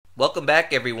Welcome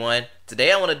back, everyone.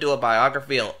 Today I want to do a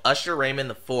biography on Usher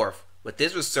Raymond IV. With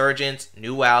his resurgence,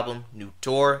 new album, new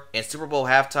tour, and Super Bowl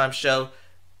halftime show,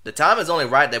 the time is only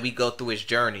right that we go through his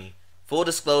journey. Full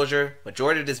disclosure,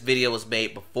 majority of this video was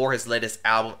made before his latest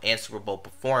album and Super Bowl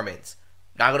performance.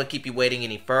 Not going to keep you waiting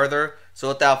any further, so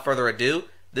without further ado,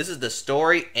 this is the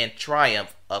story and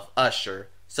triumph of Usher.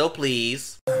 So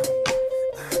please,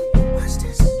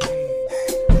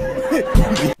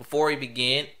 before we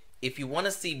begin, if you want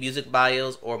to see music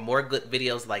bios or more good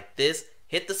videos like this,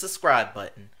 hit the subscribe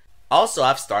button. Also,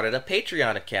 I've started a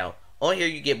Patreon account. On here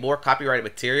you get more copyrighted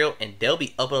material and they'll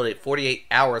be uploaded 48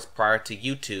 hours prior to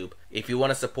YouTube. If you want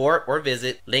to support or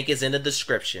visit, link is in the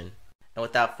description. And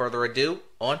without further ado,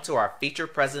 on to our feature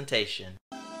presentation.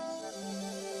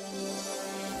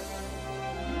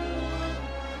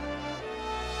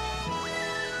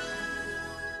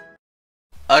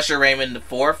 Usher Raymond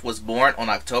IV was born on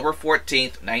October 14,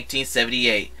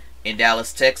 1978 in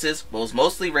Dallas, Texas, but was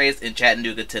mostly raised in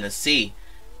Chattanooga, Tennessee.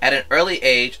 At an early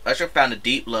age, Usher found a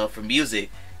deep love for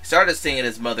music. He started singing at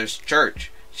his mother's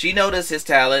church. She noticed his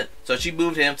talent, so she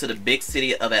moved him to the big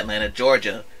city of Atlanta,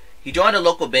 Georgia. He joined a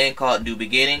local band called New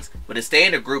Beginnings, but his stay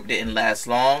in the group didn't last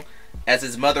long, as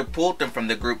his mother pulled him from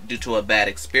the group due to a bad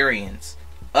experience.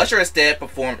 Usher instead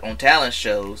performed on talent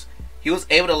shows. He was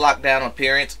able to lock down an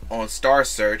appearance on Star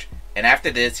Search, and after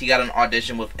this he got an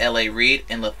audition with L.A. Reid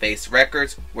and LaFace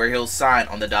Records, where he'll sign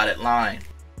on the dotted line.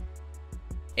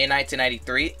 In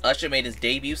 1993, Usher made his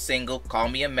debut single, Call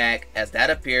Me a Mac, as that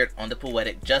appeared on the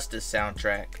Poetic Justice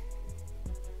soundtrack.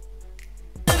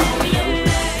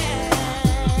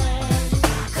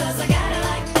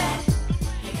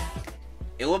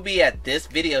 It will be at this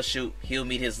video shoot he'll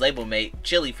meet his label mate,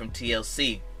 Chili from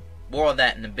TLC. More on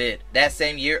that in a bit. That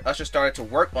same year, Usher started to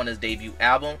work on his debut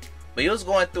album, but he was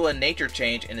going through a nature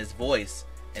change in his voice,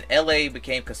 and LA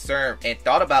became concerned and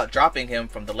thought about dropping him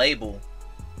from the label.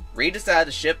 Reid decided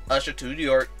to ship Usher to New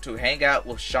York to hang out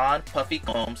with Sean Puffy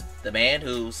Combs, the man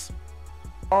who's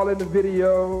all in the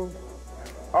video,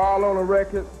 all on the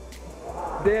record,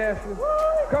 dancing.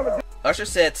 Usher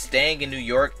said staying in New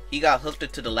York, he got hooked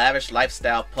into the lavish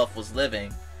lifestyle Puff was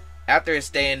living. After his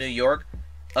stay in New York,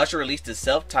 Usher released his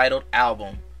self-titled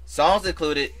album. Songs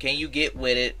included Can You Get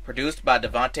With It, produced by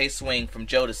Devontae Swing from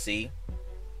Jodeci,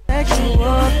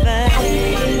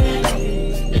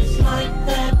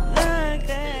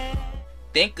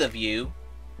 Think of You,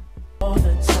 all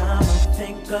the time I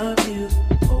think of you,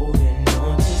 holding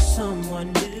on to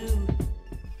someone new.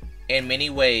 In Many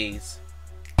Ways.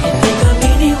 I think of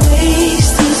many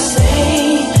ways to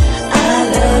say I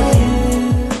love you.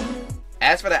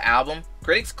 As for the album,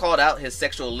 critics called out his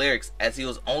sexual lyrics as he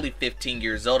was only 15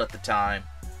 years old at the time.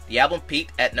 The album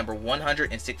peaked at number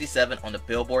 167 on the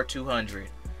Billboard 200.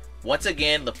 Once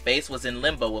again, LaFace was in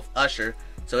limbo with Usher,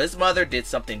 so his mother did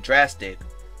something drastic.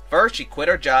 First, she quit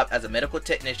her job as a medical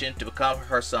technician to become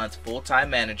her son's full-time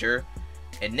manager,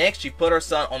 and next she put her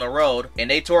son on the road and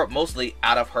they tore it mostly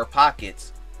out of her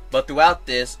pockets. But throughout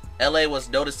this, LA was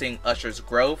noticing Usher's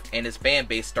growth and his fan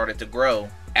base started to grow.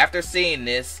 After seeing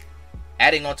this,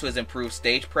 adding on to his improved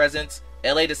stage presence,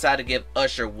 LA decided to give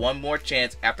Usher one more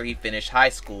chance after he finished high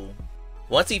school.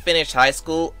 Once he finished high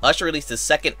school, Usher released his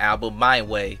second album, My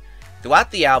Way. Throughout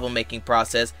the album making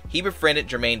process, he befriended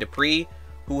Jermaine Dupri,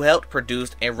 who helped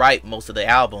produce and write most of the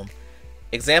album.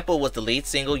 Example was the lead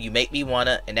single You Make Me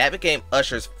Wanna, and that became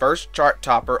Usher's first chart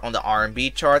topper on the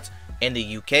R&B charts and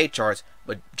the UK charts,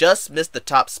 but just missed the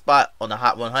top spot on the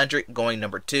Hot 100, going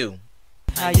number 2.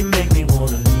 How you make me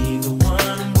wanna leave the one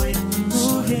I'm with,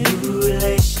 so new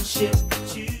relationship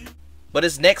with you. But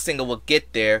his next single would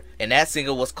get there, and that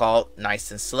single was called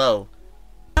Nice and Slow.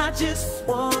 I just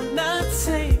wanna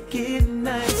take it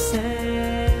nice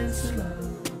and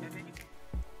slow.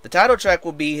 The title track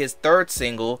will be his third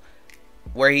single,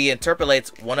 where he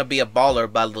interpolates Wanna Be a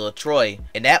Baller by Lil Troy,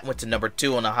 and that went to number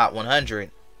 2 on the Hot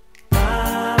 100.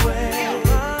 My way,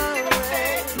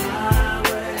 my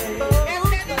way.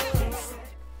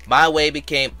 My Way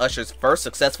became Usher's first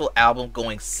successful album,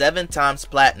 going 7 times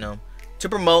platinum. To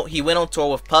promote, he went on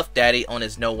tour with Puff Daddy on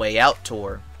his No Way Out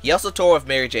tour. He also toured with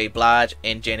Mary J. Blige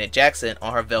and Janet Jackson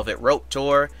on her Velvet Rope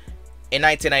tour. In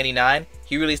 1999,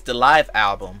 he released the live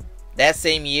album. That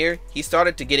same year, he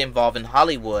started to get involved in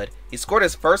Hollywood. He scored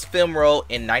his first film role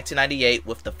in 1998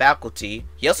 with The Faculty.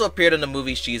 He also appeared in the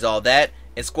movie She's All That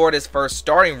and scored his first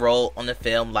starring role on the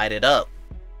film Light It Up.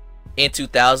 In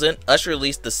 2000, Usher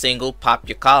released the single Pop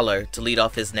Your Collar to lead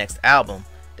off his next album.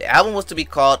 The album was to be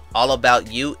called All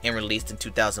About You and released in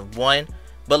 2001,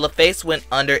 but LaFace went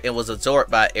under and was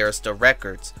absorbed by Arista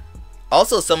Records.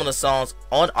 Also, some of the songs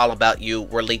on All About You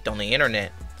were leaked on the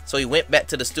internet. so he went back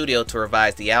to the studio to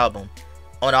revise the album.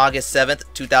 On August 7th,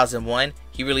 2001,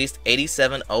 he released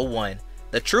 8701.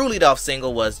 The true leadoff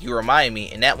single was You Remind Me,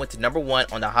 and that went to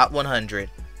 #1 on the Hot 100.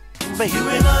 But you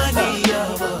remind me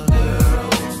of a girl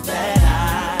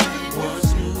that I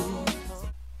once knew.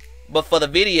 But for the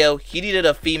video, he needed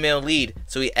a female lead,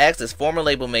 so he asked his former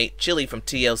label mate Chili from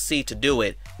TLC to do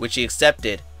it, which he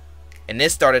accepted. And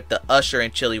this started the Usher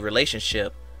and Chili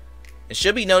relationship. It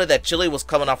should be noted that Chili was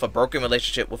coming off a broken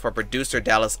relationship with her producer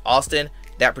Dallas Austin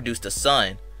that produced a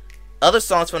son. Other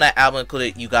songs from that album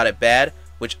included You Got It Bad,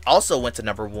 which also went to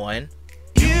 #1.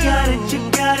 You got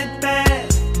it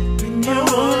bad. You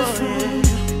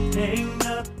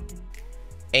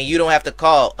And You Don't Have to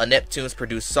Call, a Neptunes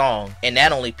produced song, and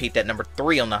that only peaked at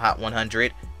 #3 on the Hot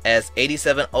 100 as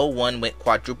 8701 went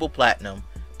quadruple platinum.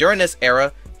 During this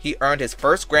era, he earned his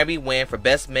first Grammy win for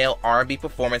Best Male R&B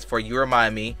Performance for You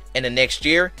Remind Me, and the next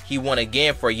year, he won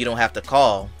again for You Don't Have to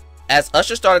Call. As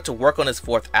Usher started to work on his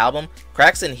 4th album,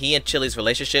 cracks in he and Chili's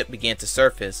relationship began to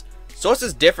surface.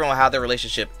 Sources differ on how their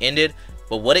relationship ended,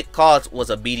 but what it caused was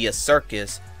a media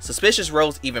circus. Suspicion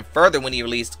rose even further when he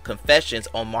released Confessions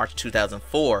on March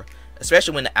 2004,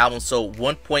 especially when the album sold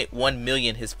 1.1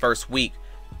 million his first week,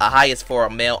 a highest for a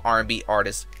male R&B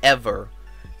artist ever.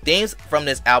 Themes from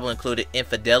this album included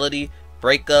infidelity,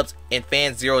 breakups, and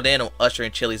fans zeroed in on Usher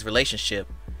and Chili's relationship.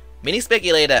 Many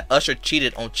speculated that Usher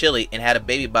cheated on Chili and had a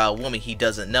baby by a woman he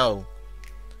doesn't know.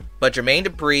 But Jermaine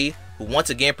Dupri, who once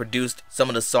again produced some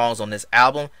of the songs on this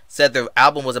album, said the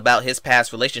album was about his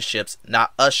past relationships,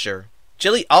 not Usher.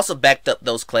 Chili also backed up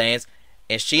those claims,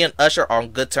 and she and Usher are on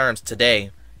good terms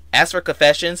today. As for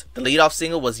Confessions, the leadoff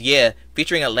single was Yeah,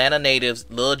 featuring Atlanta natives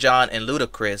Lil Jon and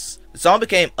Ludacris. The song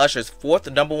became Usher's 4th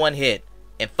 #1 hit,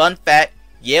 and fun fact,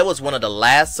 Yeah was one of the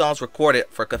last songs recorded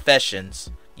for Confessions.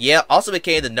 Yeah also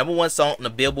became the #1 song on the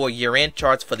Billboard year-end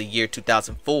charts for the year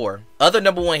 2004. Other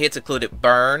 #1 hits included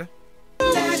Burn,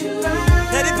 let it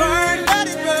burn, let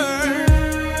it burn.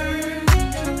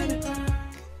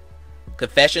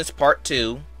 Confessions Part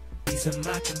 2, These are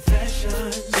my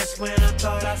confessions. Just when I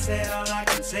thought I said all I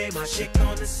can say, my chick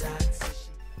on the side.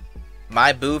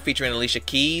 My Boo featuring Alicia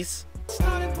Keys,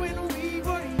 Started when we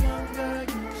were younger,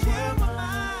 you shared my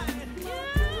mind.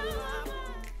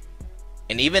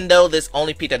 and even though this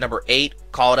only peaked at #8,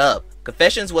 Caught Up.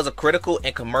 Confessions was a critical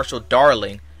and commercial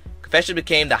darling. Confessions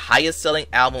became the highest selling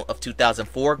album of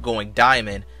 2004, going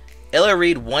diamond. Ella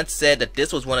Reid once said that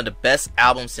this was one of the best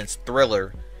albums since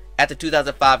Thriller. At the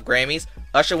 2005 Grammys,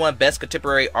 Usher won Best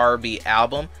Contemporary R&B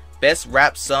Album, Best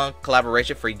Rap Song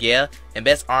Collaboration for Yeah, and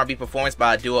Best R&B Performance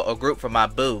by a Duo or Group for My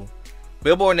Boo.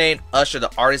 Billboard named Usher the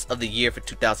Artist of the Year for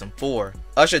 2004.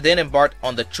 Usher then embarked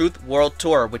on the Truth World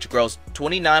Tour, which grossed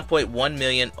 $29.1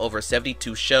 million over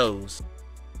 72 shows.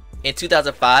 In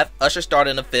 2005, Usher starred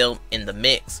in the film In the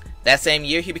Mix. That same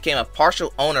year, he became a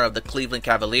partial owner of the Cleveland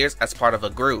Cavaliers as part of a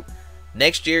group.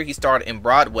 Next year, he starred in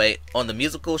Broadway on the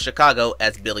musical Chicago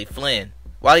as Billy Flynn.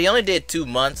 While he only did 2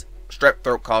 months, strep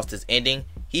throat caused his ending.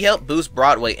 He helped boost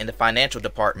Broadway in the financial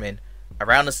department.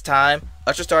 Around this time,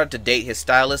 Usher started to date his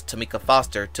stylist Tamika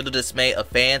Foster, to the dismay of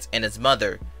fans and his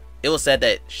mother. It was said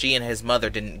that she and his mother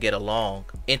didn't get along.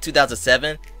 In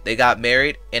 2007, they got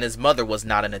married and his mother was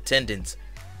not in attendance.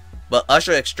 But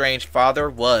Usher's estranged father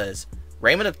was.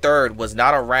 Raymond III was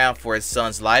not around for his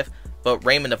son's life, but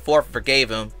Raymond IV forgave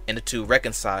him and the two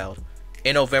reconciled.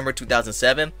 In November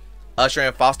 2007, Usher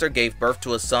and Foster gave birth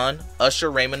to a son,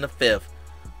 Usher Raymond V.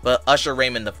 But Usher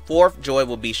Raymond IV joy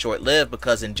will be short-lived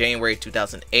because in January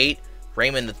 2008,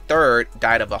 Raymond III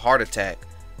died of a heart attack.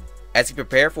 As he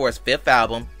prepared for his 5th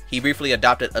album, he briefly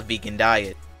adopted a vegan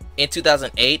diet. In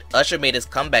 2008, Usher made his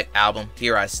comeback album,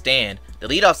 Here I Stand. The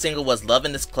leadoff single was Love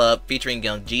in This Club featuring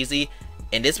Young Jeezy,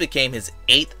 and this became his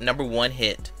 8th #1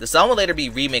 hit. The song would later be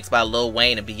remixed by Lil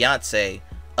Wayne and Beyonce.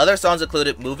 Other songs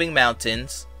included Moving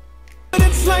Mountains,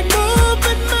 It's like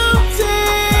moving mountains.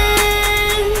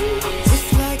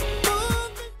 It's like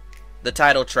moving. the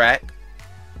title track,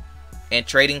 and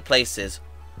Trading Places.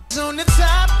 On the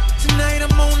top, tonight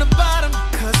I'm on the bottom,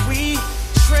 'cause we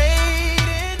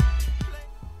traded.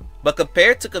 But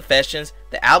compared to Confessions,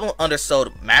 the album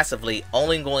undersold massively,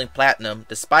 only going platinum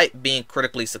despite being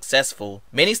critically successful.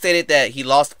 Many stated that he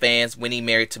lost fans when he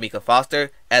married Tamika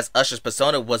Foster, as Usher's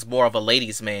persona was more of a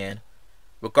ladies' man.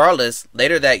 Regardless,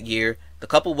 later that year, the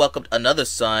couple welcomed another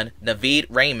son, Naveed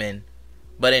Raymond.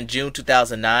 But in June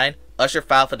 2009, Usher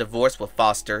filed for divorce with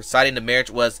Foster, citing the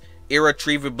marriage was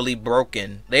irretrievably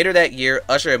broken. Later that year,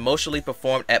 Usher emotionally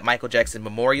performed at Michael Jackson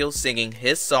Memorial singing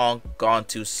his song Gone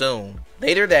Too Soon.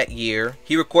 Later that year,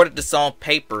 he recorded the song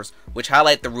Papers, which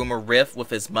highlighted the rumor rift with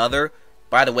his mother.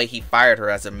 By the way, he fired her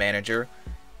as a manager.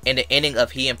 and the ending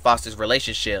of he and Foster's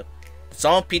relationship. The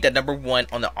song peaked at number 1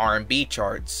 on the R&B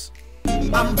charts.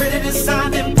 I'm ready to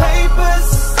sign them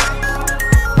papers.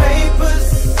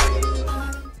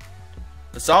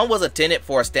 The song was intended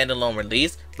for a standalone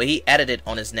release, but he added it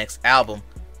on his next album.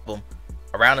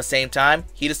 Around the same time,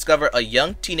 he discovered a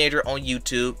young teenager on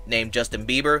YouTube named Justin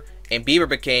Bieber, and Bieber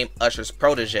became Usher's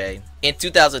protege. In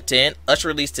 2010, Usher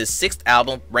released his 6th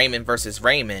album, Raymond vs.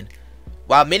 Raymond.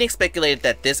 While many speculated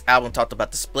that this album talked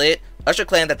about the split, Usher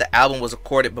claimed that the album was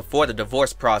recorded before the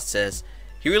divorce process.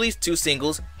 He released 2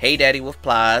 singles, Hey Daddy with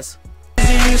Plies,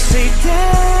 You say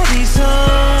daddy's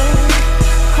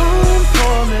home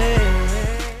for me.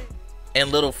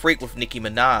 and Little Freak with Nicki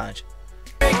Minaj.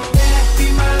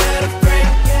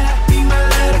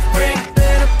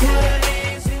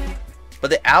 But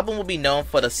the album will be known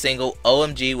for the single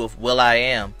OMG with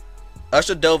will.i.am.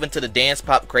 Usher dove into the dance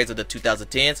pop craze of the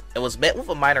 2010s and was met with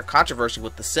a minor controversy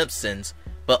with The Simpsons,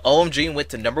 but OMG went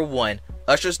to number 1,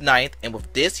 Usher's 9th, and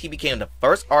with this he became the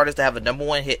first artist to have a number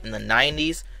 1 hit in the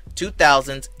 90s,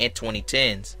 2000s, and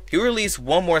 2010s. He released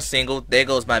one more single, There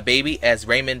Goes My Baby, as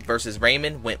Raymond vs.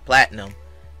 Raymond went platinum.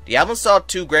 The album saw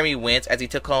 2 Grammy wins as he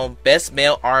took home Best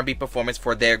Male R&B Performance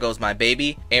for There Goes My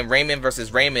Baby, and Raymond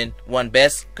vs. Raymond won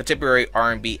Best Contemporary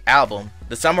R&B Album.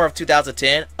 The summer of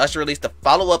 2010, Usher released a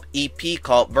follow-up EP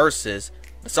called Versus.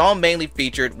 The song mainly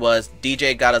featured was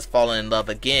DJ Got Us Falling in Love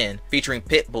Again, featuring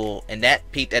Pitbull, and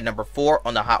that peaked at number 4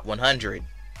 on the Hot 100.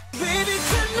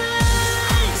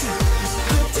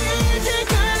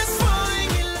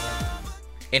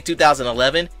 In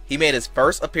 2011, he made his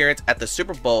first appearance at the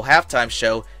Super Bowl halftime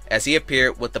show as he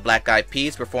appeared with the Black Eyed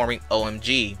Peas performing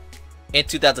OMG. In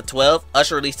 2012,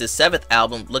 Usher released his 7th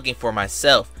album, Looking for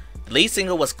Myself. The lead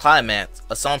single was Climax,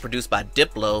 a song produced by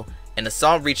Diplo, and the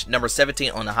song reached number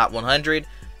 17 on the Hot 100,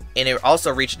 and it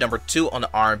also reached number 2 on the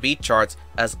R&B charts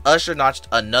as Usher notched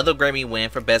another Grammy win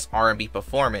for Best R&B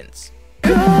Performance.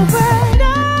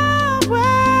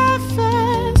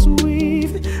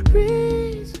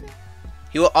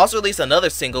 He will also release another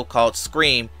single called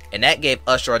Scream, and that gave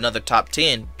Usher another top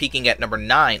 10, peaking at number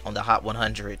 9 on the Hot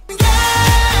 100.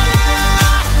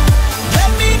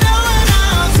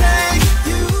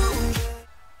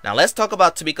 Now let's talk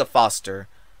about Tamika Foster.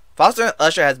 Foster and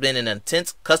Usher has been in an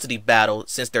intense custody battle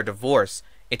since their divorce.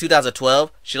 In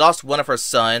 2012, she lost one of her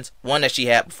sons, one that she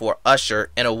had before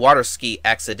Usher, in a water ski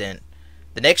accident.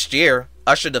 The next year,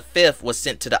 Usher V was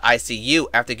sent to the ICU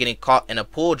after getting caught in a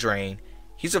pool drain.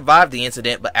 He survived the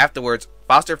incident, but afterwards,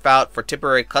 Foster filed for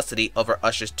temporary custody over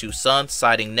Usher's 2 sons,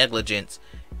 citing negligence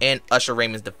and Usher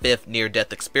Raymond V's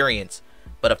near-death experience.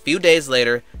 But a few days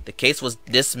later, the case was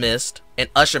dismissed, and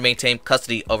Usher maintained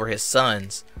custody over his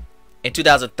sons. In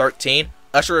 2013,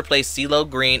 Usher replaced CeeLo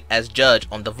Green as judge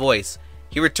on The Voice.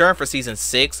 He returned for season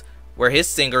 6, where his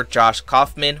singer Josh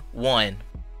Kaufman won.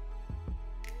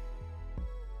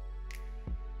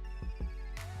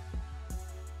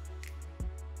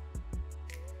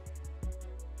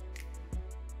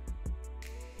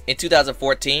 In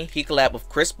 2014, he collabed with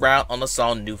Chris Brown on the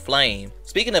song New Flame.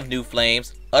 Speaking of New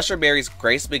Flames, Usher marries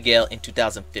Grace Miguel in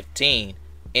 2015.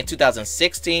 In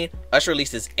 2016, Usher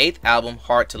released his 8th album,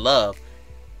 Hard to Love.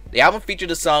 The album featured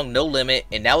the song No Limit,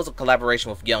 and that was a collaboration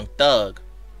with Young Thug.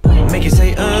 Make you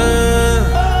say,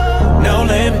 no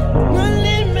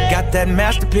limit. Got that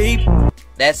masterpiece.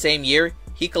 That same year,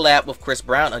 he collabed with Chris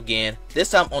Brown again,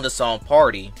 this time on the song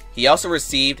Party. He also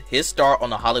received his star on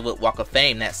the Hollywood Walk of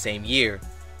Fame that same year.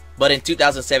 But in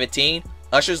 2017,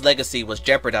 Usher's legacy was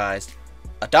jeopardized.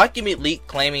 A document leaked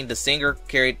claiming the singer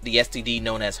carried the STD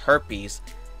known as herpes.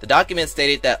 The document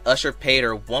stated that Usher paid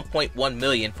her $1.1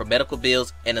 million for medical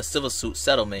bills and a civil suit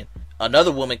settlement.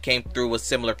 Another woman came through with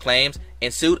similar claims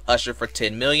and sued Usher for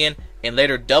 $10 million and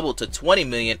later doubled to $20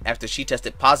 million after she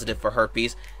tested positive for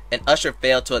herpes, and Usher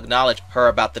failed to acknowledge her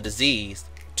about the disease.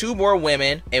 2 more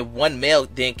women and 1 male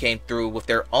then came through with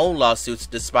their own lawsuits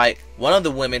despite one of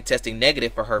the women testing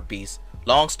negative for herpes.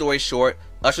 Long story short,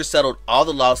 Usher settled all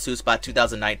the lawsuits by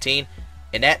 2019,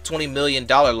 and that $20 million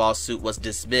lawsuit was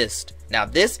dismissed. Now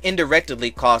this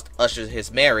indirectly cost Usher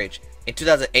his marriage. In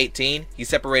 2018, he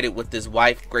separated with his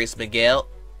wife Grace Miguel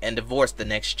and divorced the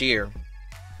next year.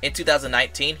 In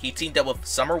 2019, he teamed up with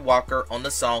Summer Walker on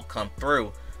the song Come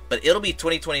Through, but it'll be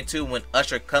 2022 when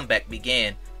Usher's comeback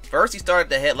began. First, he started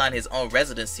to headline his own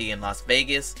residency in Las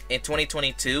Vegas. In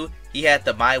 2022, he had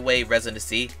the My Way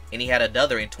residency, and he had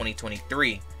another in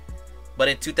 2023. But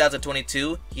in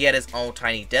 2022, he had his own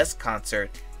Tiny Desk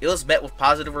concert. It was met with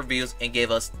positive reviews and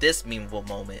gave us this memeable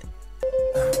moment.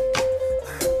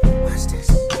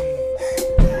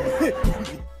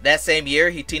 That same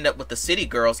year, he teamed up with the City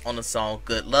Girls on the song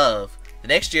Good Love. The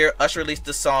next year, Usher released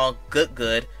the song Good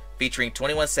Good featuring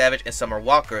 21 Savage and Summer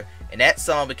Walker, and that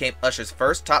song became Usher's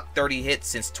first top 30 hit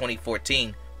since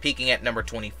 2014, peaking at number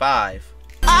 25.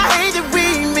 I hate that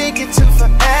we make it to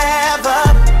forever.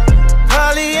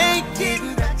 Probably ain't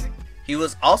getting back to. He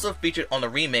was also featured on the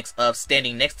remix of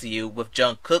Standing Next to You with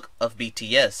Jungkook of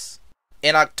BTS.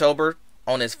 In October,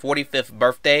 on his 45th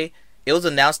birthday, it was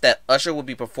announced that Usher would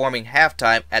be performing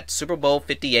halftime at Super Bowl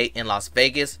 58 in Las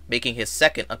Vegas, making his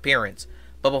second appearance.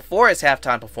 But before his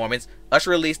halftime performance,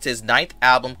 Usher released his 9th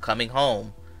album, Coming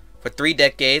Home. For 3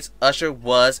 decades, Usher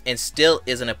was and still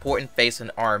is an important face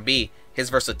in R&B. His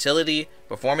versatility,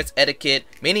 performance etiquette,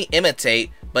 many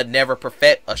imitate but never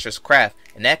perfect Usher's craft.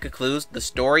 And that concludes the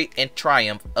story and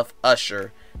triumph of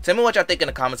Usher. Tell me what y'all think in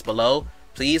the comments below.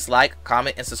 Please like,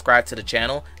 comment, and subscribe to the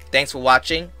channel. Thanks for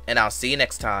watching, and I'll see you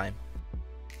next time.